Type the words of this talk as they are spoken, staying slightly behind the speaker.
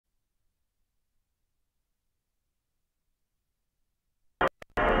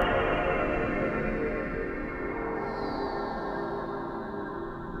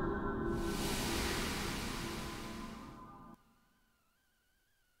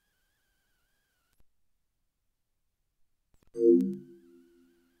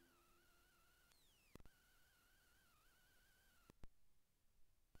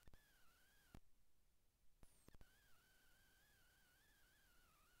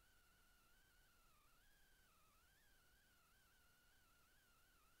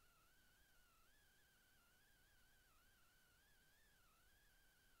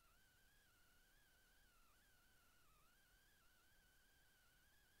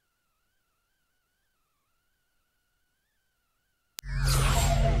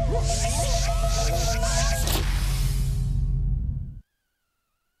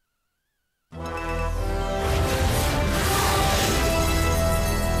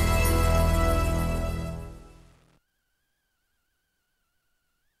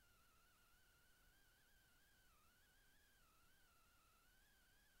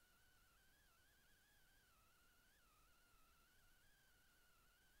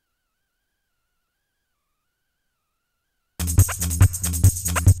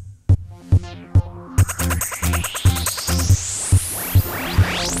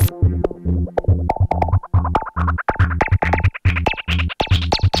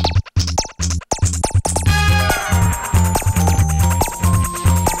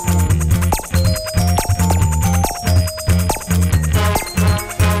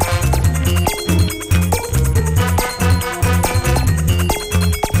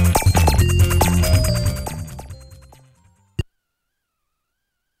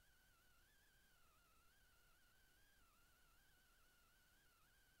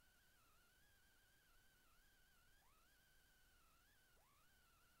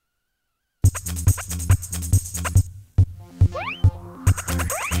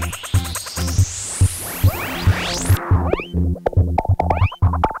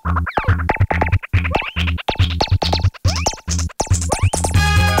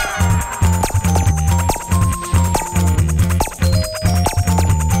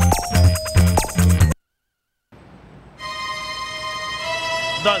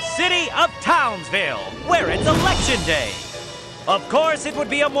The city of Townsville, where it's election day. Of course, it would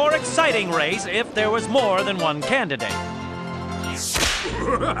be a more exciting race if there was more than one candidate.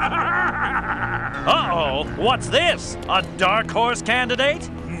 Uh-oh, what's this? A dark horse candidate? I'm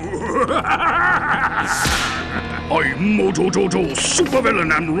Mojo Jojo,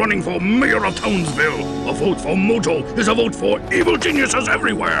 supervillain, and running for mayor of Townsville. A vote for Mojo is a vote for evil geniuses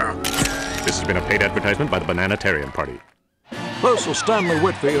everywhere. This has been a paid advertisement by the Bananatarian Party. This is Stanley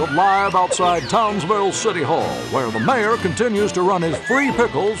Whitfield live outside Townsville City Hall, where the mayor continues to run his Free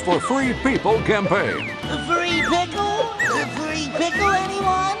Pickles for Free People campaign. The free pickle? The free pickle,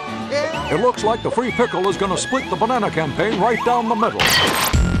 anyone? It looks like the Free Pickle is going to split the banana campaign right down the middle.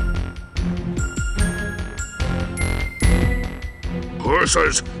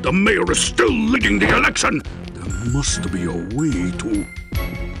 Horses, the mayor is still leading the election. There must be a way to...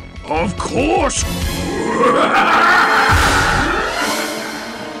 Of course!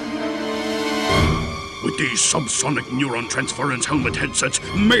 With these subsonic neuron transference helmet headsets,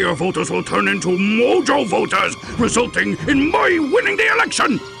 mayor voters will turn into Mojo voters, resulting in my winning the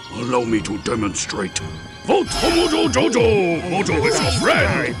election! Allow me to demonstrate. Vote for Mojo Jojo! Mojo is your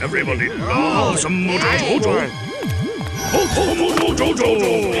friend! Everybody loves a Mojo Jojo! Vote for Mojo Jojo!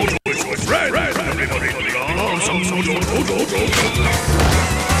 Mojo is your friend! Everybody loves a Mojo Jojo!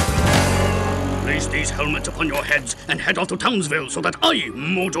 Place these helmets upon your heads and head out to Townsville so that I,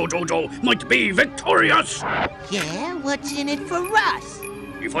 Mojo Jojo, might be victorious! Yeah, what's in it for us?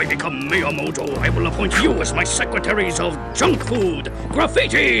 If I become Mayor Mojo, I will appoint you as my secretaries of junk food,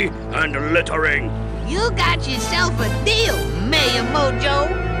 graffiti, and littering. You got yourself a deal, Mayor Mojo.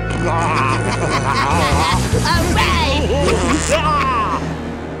 Hooray!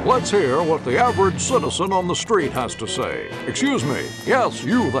 Let's hear what the average citizen on the street has to say. Excuse me. Yes,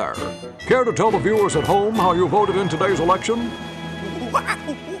 you there. Care to tell the viewers at home how you voted in today's election?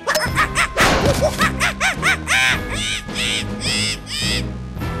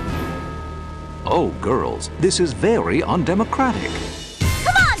 Oh, girls, this is very undemocratic.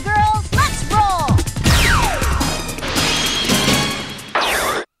 Come on, girls, let's roll!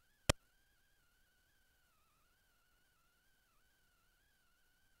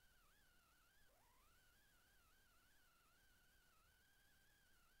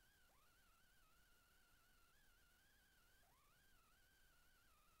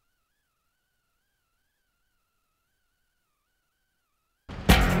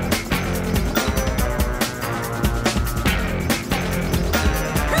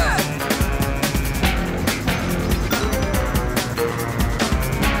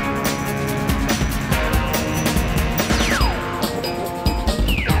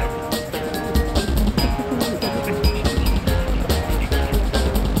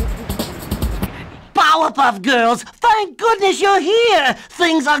 Powerpuff Girls! Thank goodness you're here!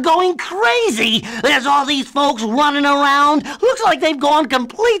 Things are going crazy! There's all these folks running around. Looks like they've gone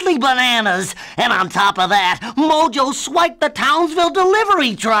completely bananas. And on top of that, Mojo swiped the Townsville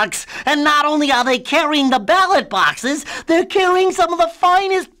delivery trucks. And not only are they carrying the ballot boxes, they're carrying some of the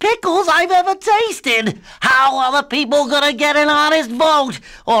finest pickles I've ever tasted. How are the people gonna get an honest vote?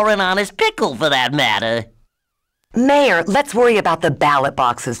 Or an honest pickle, for that matter? Mayor, let's worry about the ballot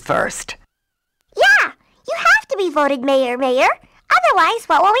boxes first. Yeah, you have to be voting Mayor. Otherwise,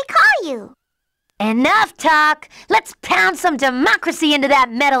 what will we call you? Enough talk. Let's pound some democracy into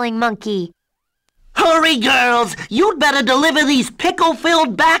that meddling monkey. Hurry, girls! You'd better deliver these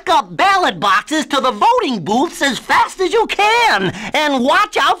pickle-filled backup ballot boxes to the voting booths as fast as you can! And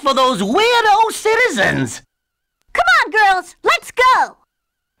watch out for those weirdo citizens! Come on, girls, let's go!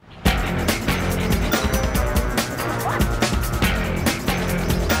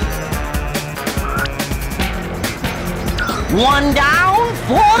 One down,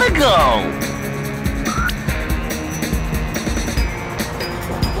 4 to go.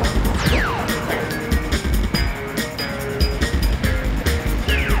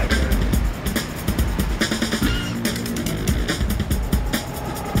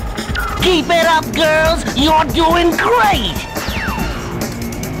 Keep it up, girls. You're doing great.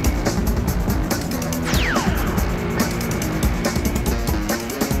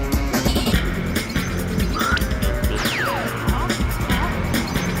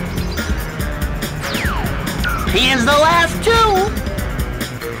 Here's the last 2.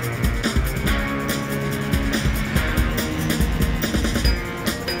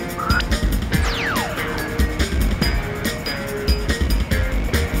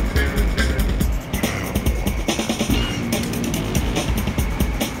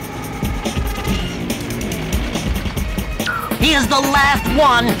 Here's the last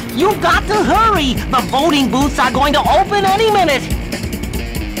one. You've got to hurry. The voting booths are going to open any minute.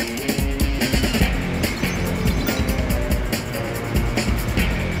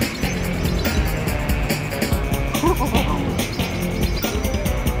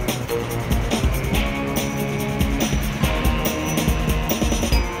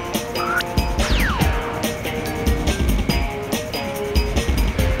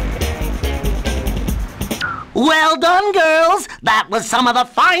 Well done, girls! That was some of the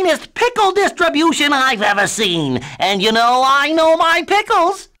finest pickle distribution I've ever seen. And you know, I know my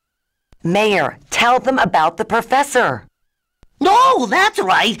pickles. Mayor, tell them about the professor. No, that's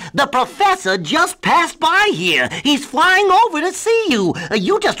right. The professor just passed by here. He's flying over to see you.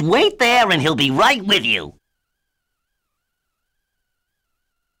 You just wait there and he'll be right with you.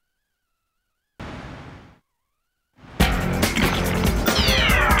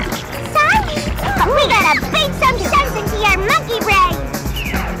 We gotta beat some sense into your monkey brain!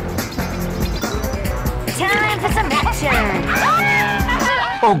 Time for some action!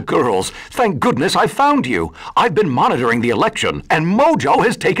 Oh, girls, thank goodness I found you. I've been monitoring the election, and Mojo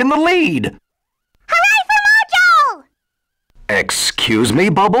has taken the lead. Hooray for Mojo! Excuse me,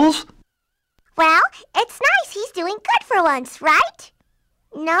 Bubbles? Well, it's nice he's doing good for once, right?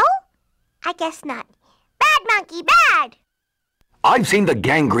 No? I guess not. Bad monkey, bad! I've seen the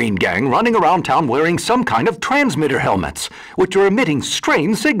Gangreen gang running around town wearing some kind of transmitter helmets, which are emitting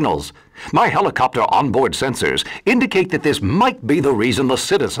strange signals. My helicopter onboard sensors indicate that this might be the reason the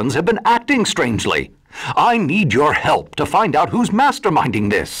citizens have been acting strangely. I need your help to find out who's masterminding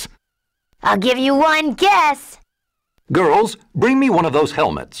this. I'll give you one guess. Girls, bring me one of those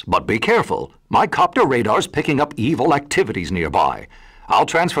helmets, but be careful. My copter radar's picking up evil activities nearby. I'll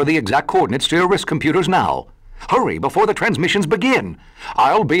transfer the exact coordinates to your wrist computers now. Hurry before the transmissions begin.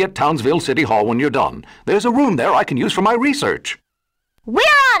 I'll be at Townsville City Hall when you're done. There's a room there I can use for my research. We're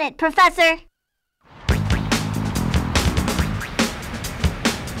on it, Professor!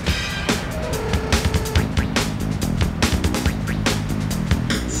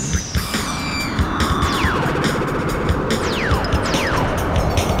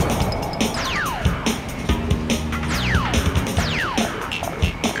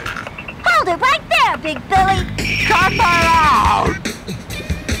 Hold it right there, Big Billy! Cut her out!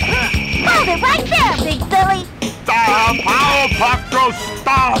 Hold it right there, Big Billy! Powerpuff Girls,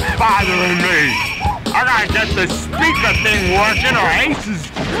 stop bothering me! I gotta get the speaker thing working or Ace is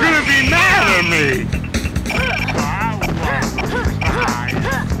gonna be mad at me!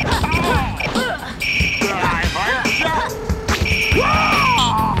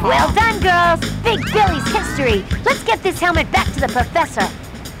 Well done, girls. Big Billy's history. Let's get this helmet back to the professor.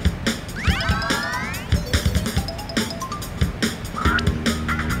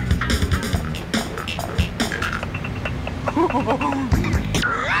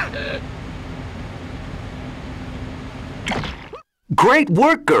 Great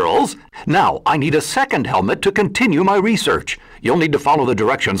work, girls! Now, I need a second helmet to continue my research. You'll need to follow the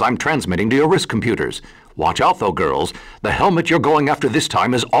directions I'm transmitting to your wrist computers. Watch out, though, girls. The helmet you're going after this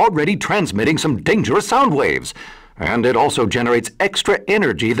time is already transmitting some dangerous sound waves. And it also generates extra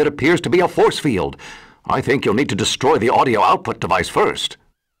energy that appears to be a force field. I think you'll need to destroy the audio output device first.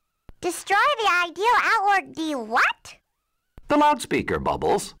 Destroy the ideal outward D what? The loudspeaker,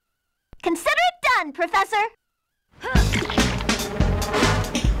 Bubbles. Consider it done, Professor.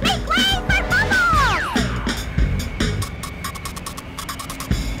 Make way for Bubbles!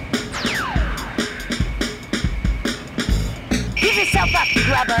 Give yourself up,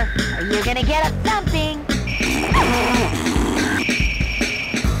 grubber, or you're gonna get a thumping.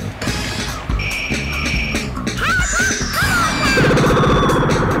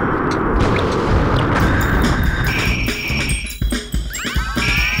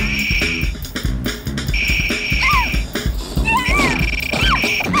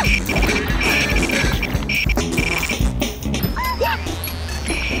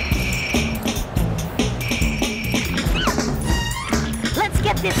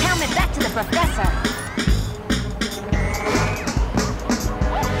 This helmet back to the professor.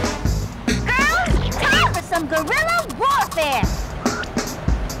 Girls, time for some guerrilla warfare!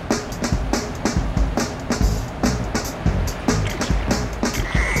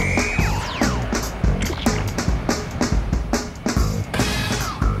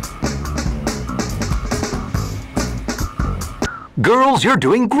 Girls, you're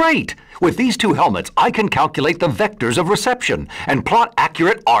doing great! With these two helmets, I can calculate the vectors of reception and plot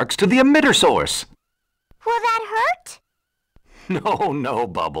accurate arcs to the emitter source. Will that hurt? No,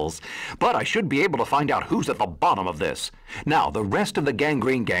 Bubbles. But I should be able to find out who's at the bottom of this. Now, the rest of the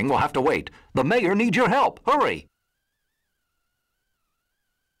Gangreen gang will have to wait. The mayor needs your help. Hurry!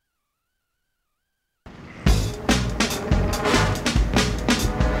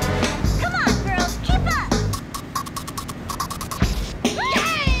 Come on, girls, keep up!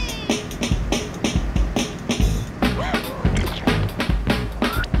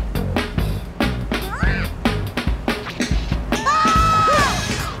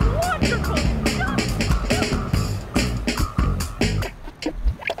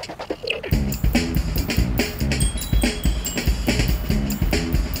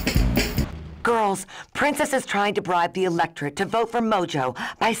 Girls, Princess is trying to bribe the electorate to vote for Mojo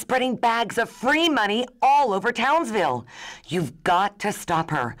by spreading bags of free money all over Townsville. You've got to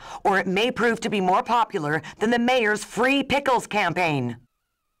stop her, or it may prove to be more popular than the mayor's Free Pickles campaign.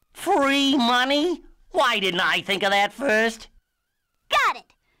 Free money? Why didn't I think of that first? Got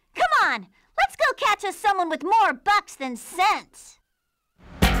it! Come on, let's go catch us someone with more bucks than sense.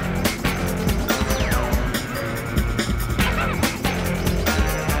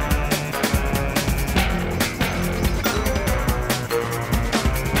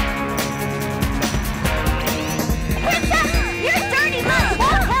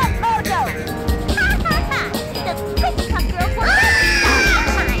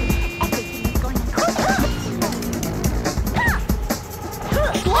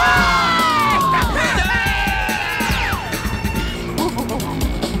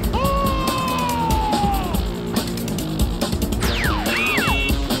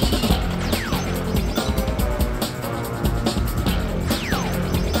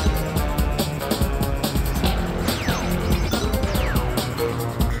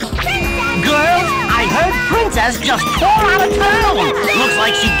 Princess just tore out of town! Looks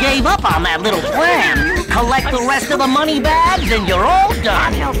like she gave up on that little plan. Collect the rest of the money bags and you're all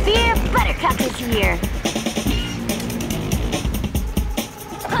done. No fear, Buttercup is here.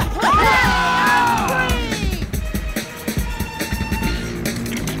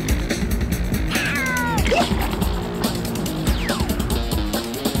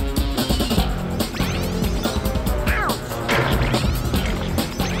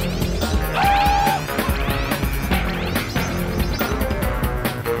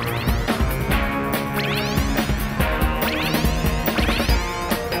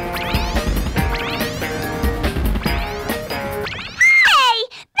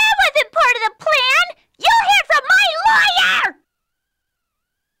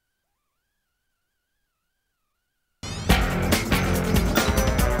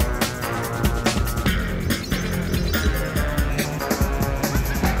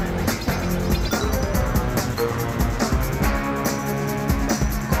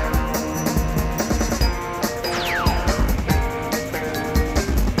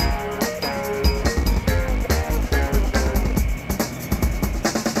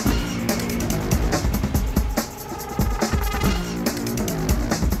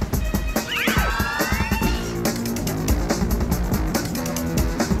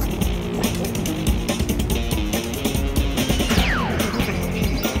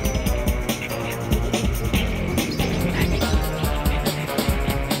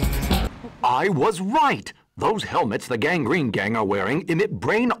 I was right. Those helmets the Gangreen gang are wearing emit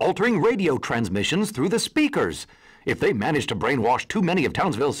brain-altering radio transmissions through the speakers. If they manage to brainwash too many of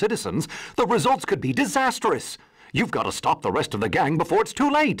Townsville's citizens, the results could be disastrous. You've got to stop the rest of the gang before it's too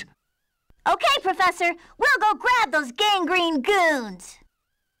late. Okay, Professor. We'll go grab those Gangreen goons.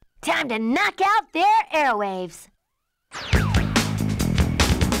 Time to knock out their airwaves.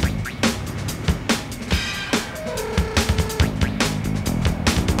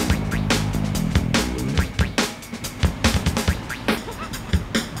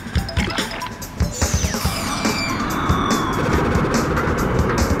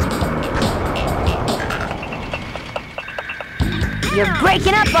 You're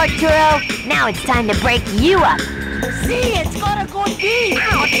breaking up, Arturo. Now it's time to break you up. See, it's gonna go deep.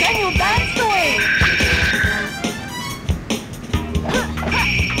 But can you dance to it?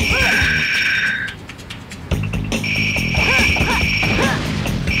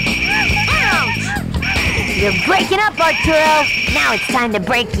 You're breaking up, Arturo. Now it's time to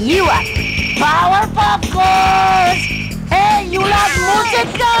break you up. Powerpuff Girls! Hey, you like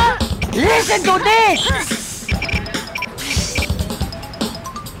música? Listen to this!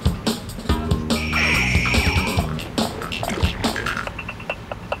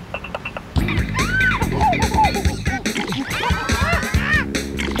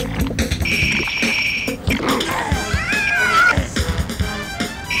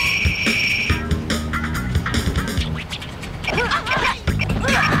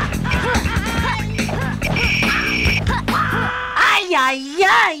 Ay,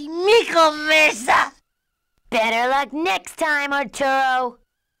 ay, mi cabeza! Better luck next time, Arturo.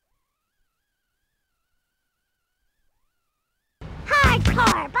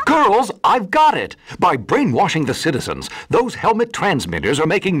 Hardcore! Girls, I've got it! By brainwashing the citizens, those helmet transmitters are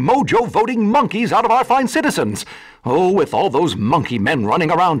making Mojo voting monkeys out of our fine citizens. Oh, with all those monkey men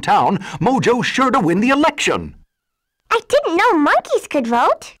running around town, Mojo's sure to win the election. I didn't know monkeys could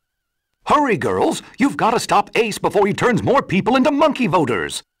vote. Hurry, girls! You've got to stop Ace before he turns more people into monkey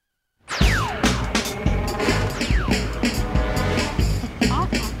voters. Time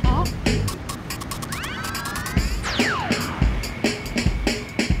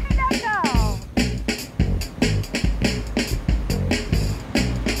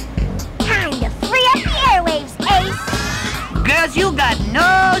to free up the airwaves, Ace. Girls, you got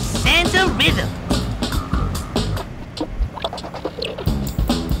no sense of rhythm.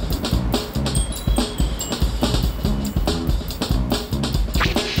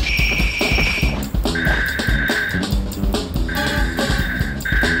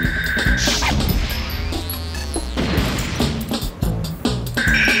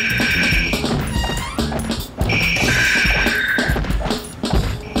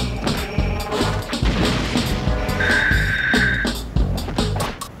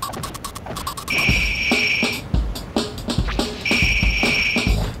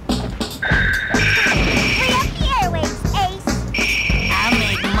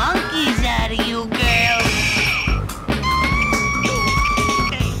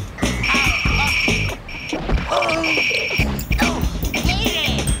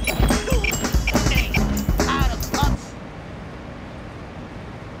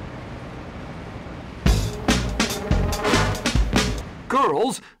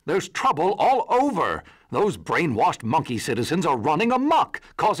 Girls, there's trouble all over. Those brainwashed monkey citizens are running amok,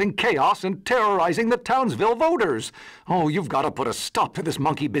 causing chaos and terrorizing the Townsville voters. Oh, you've got to put a stop to this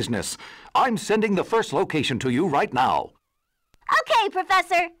monkey business. I'm sending the first location to you right now. Okay,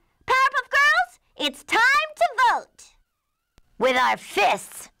 Professor. Powerpuff Girls, it's time to vote. With our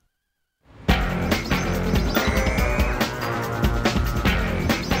fists.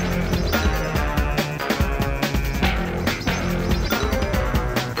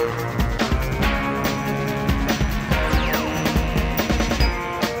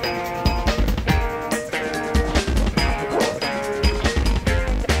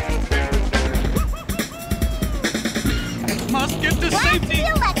 Must get to safety!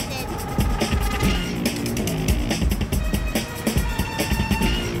 Elected.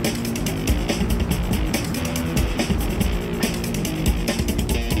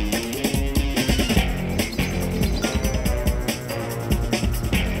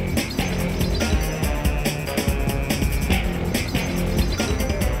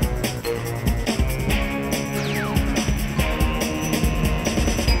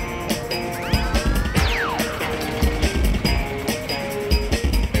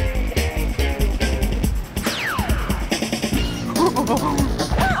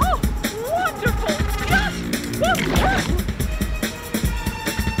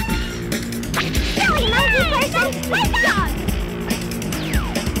 Silly monkey person, wake up!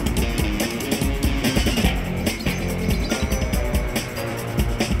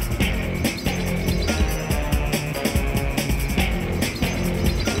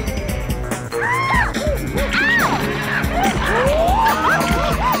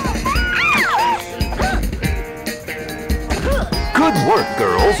 work,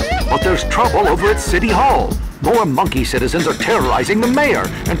 girls, but there's trouble over at City Hall. More monkey citizens are terrorizing the mayor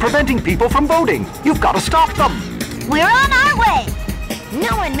and preventing people from voting. You've got to stop them. We're on our way.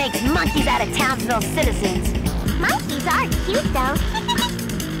 No one makes monkeys out of Townsville citizens. Monkeys are cute, though.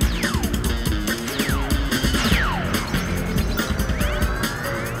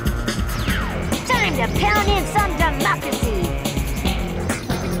 Time to pound in some democracy.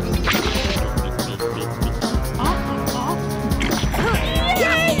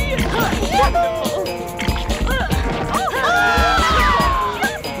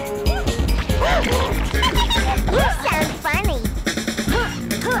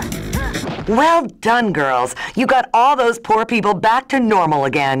 Well done, girls. You got all those poor people back to normal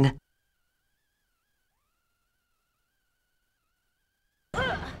again.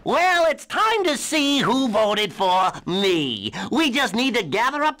 Well, it's time to see who voted for me. We just need to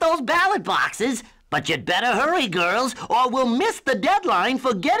gather up those ballot boxes. But you'd better hurry, girls, or we'll miss the deadline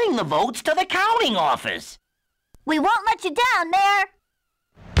for getting the votes to the counting office. We won't let you down, Mayor.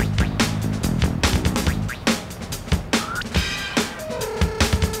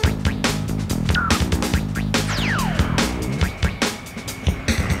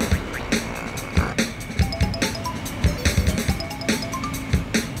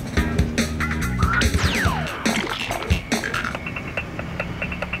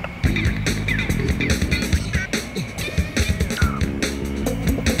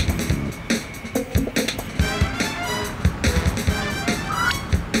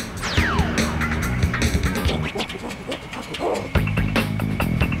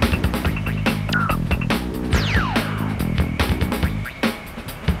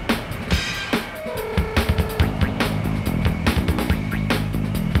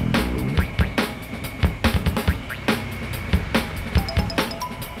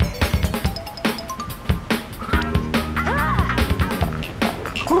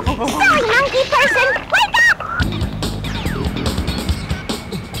 Silly monkey person, wake up!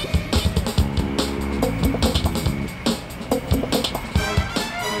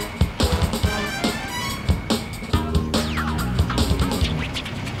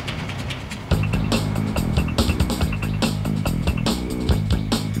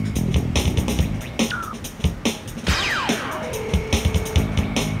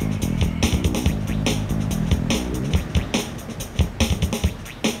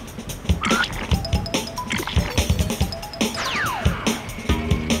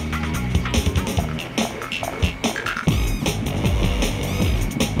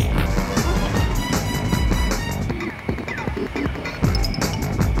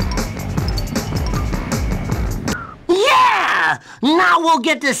 Now we'll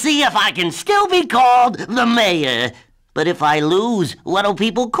get to see if I can still be called the mayor. But if I lose, what'll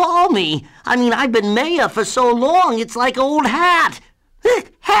people call me? I mean, I've been mayor for so long, it's like old hat.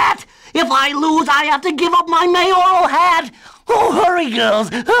 Hat! If I lose, I have to give up my mayoral hat. Oh, hurry, girls,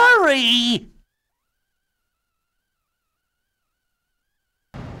 hurry!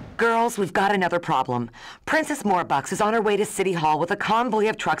 Girls, we've got another problem. Princess Morebucks is on her way to City Hall with a convoy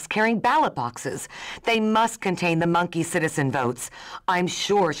of trucks carrying ballot boxes. They must contain the monkey citizen votes. I'm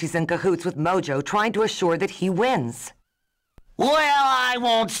sure she's in cahoots with Mojo, trying to assure that he wins. Well, I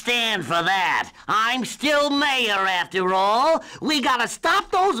won't stand for that. I'm still mayor after all. We gotta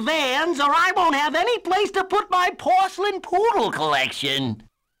stop those vans or I won't have any place to put my porcelain poodle collection.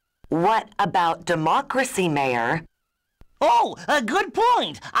 What about democracy, Mayor? Oh, a good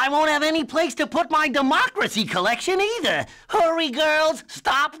point. I won't have any place to put my democracy collection either. Hurry, girls,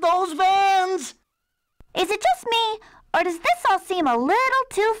 stop those vans. Is it just me, or does this all seem a little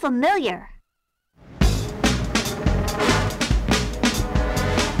too familiar?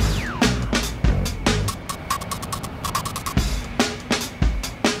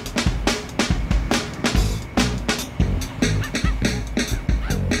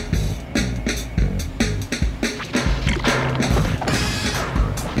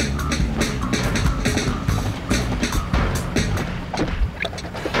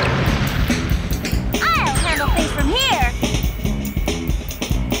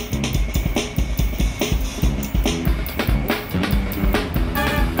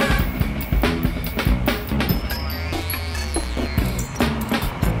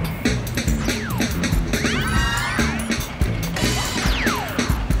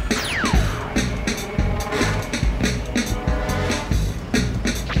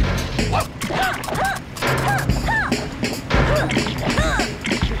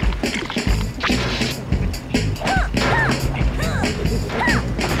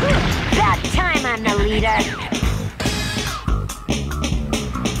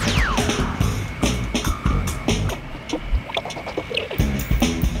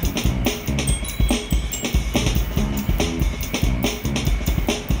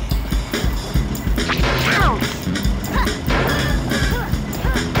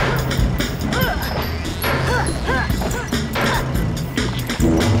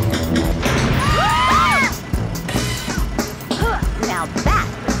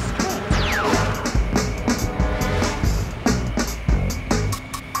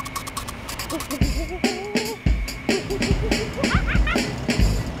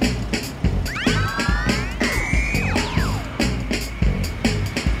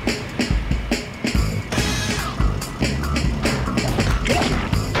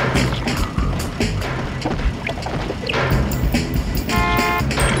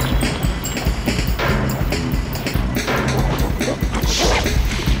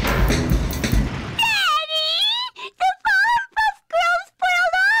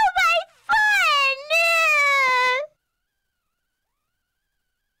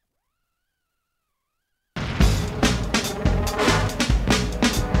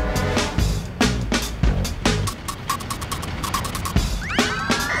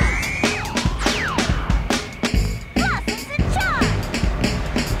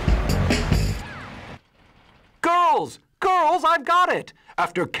 got it!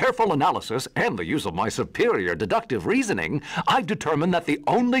 After careful analysis and the use of my superior deductive reasoning, I've determined that the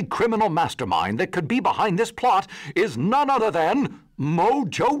only criminal mastermind that could be behind this plot is none other than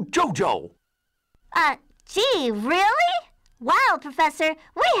Mojo Jojo. Gee, really? Wow, Professor,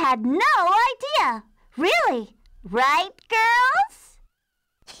 we had no idea. Really? Right, girls?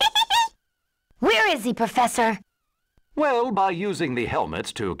 Where is he, Professor? Well, by using the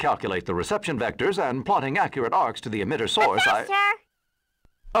helmets to calculate the reception vectors and plotting accurate arcs to the emitter source, Professor?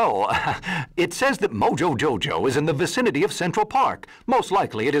 Oh, it says that Mojo Jojo is in the vicinity of Central Park. Most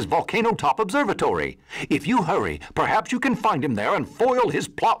likely it is Volcano Top Observatory. If you hurry, perhaps you can find him there and foil his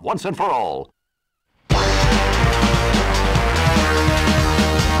plot once and for all.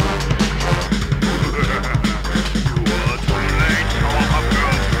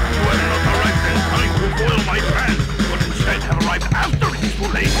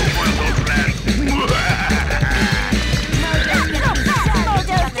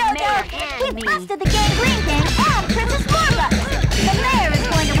 He busted the Gangreen gang and Princess Morebucks. The mayor is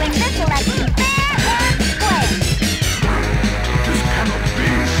going to win this election fair and square. This cannot be.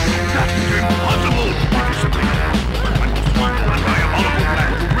 That is impossible. It is simply what the smart and diabolical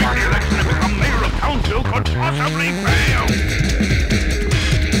plan to rig the election and become mayor of Townsville could possibly fail.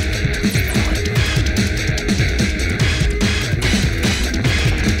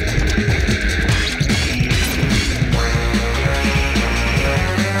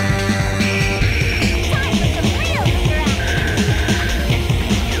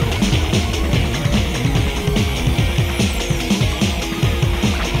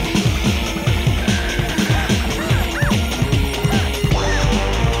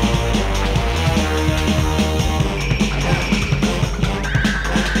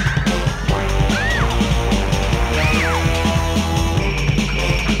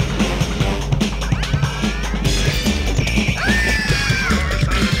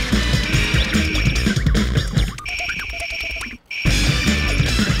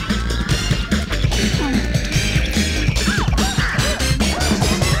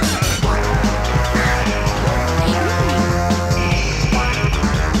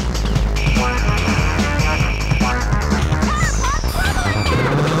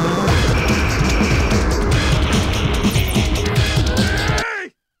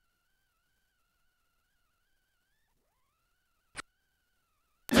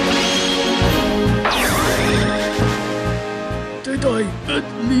 Did I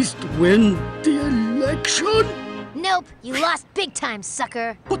at least win the election? Nope, you lost big time,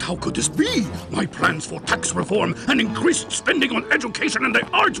 sucker. But how could this be? My plans for tax reform and increased spending on education and the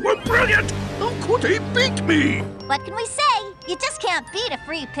arts were brilliant! How could he beat me? What can we say? You just can't beat a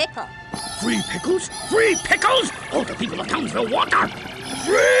free pickle. Free pickles? Free pickles? All the people of Townsville want are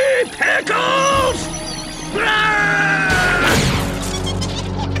free pickles! Ah!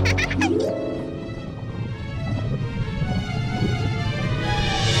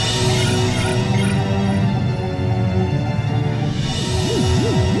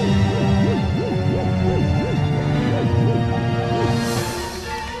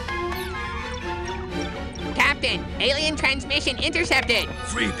 Alien transmission intercepted.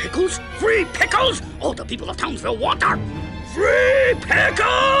 Free pickles? Free pickles? All the people of Townsville want are free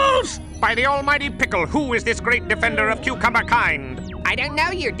pickles! By the almighty pickle, who is this great defender of cucumber kind? I don't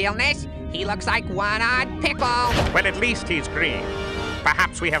know, your Dillness. He looks like one-odd pickle. Well, at least he's green.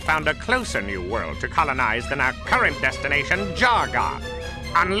 Perhaps we have found a closer new world to colonize than our current destination, Jargon.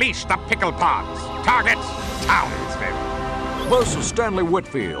 Unleash the pickle pods. Target, Townsville. This is Stanley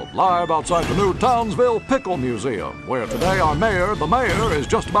Whitfield, live outside the new Townsville Pickle Museum, where today our mayor, the mayor, is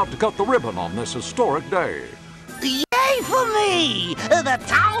just about to cut the ribbon on this historic day. Yay for me! The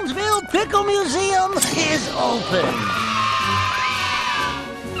Townsville Pickle Museum is open.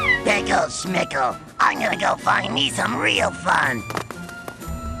 Pickle Schmickle, I'm gonna go find me some real fun.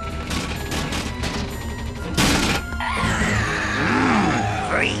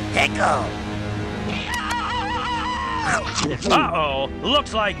 Free pickle. Uh-oh,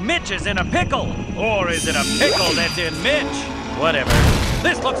 looks like Mitch is in a pickle. Or is it a pickle that's in Mitch? Whatever.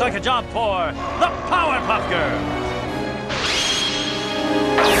 This looks like a job for the Powerpuff Girls.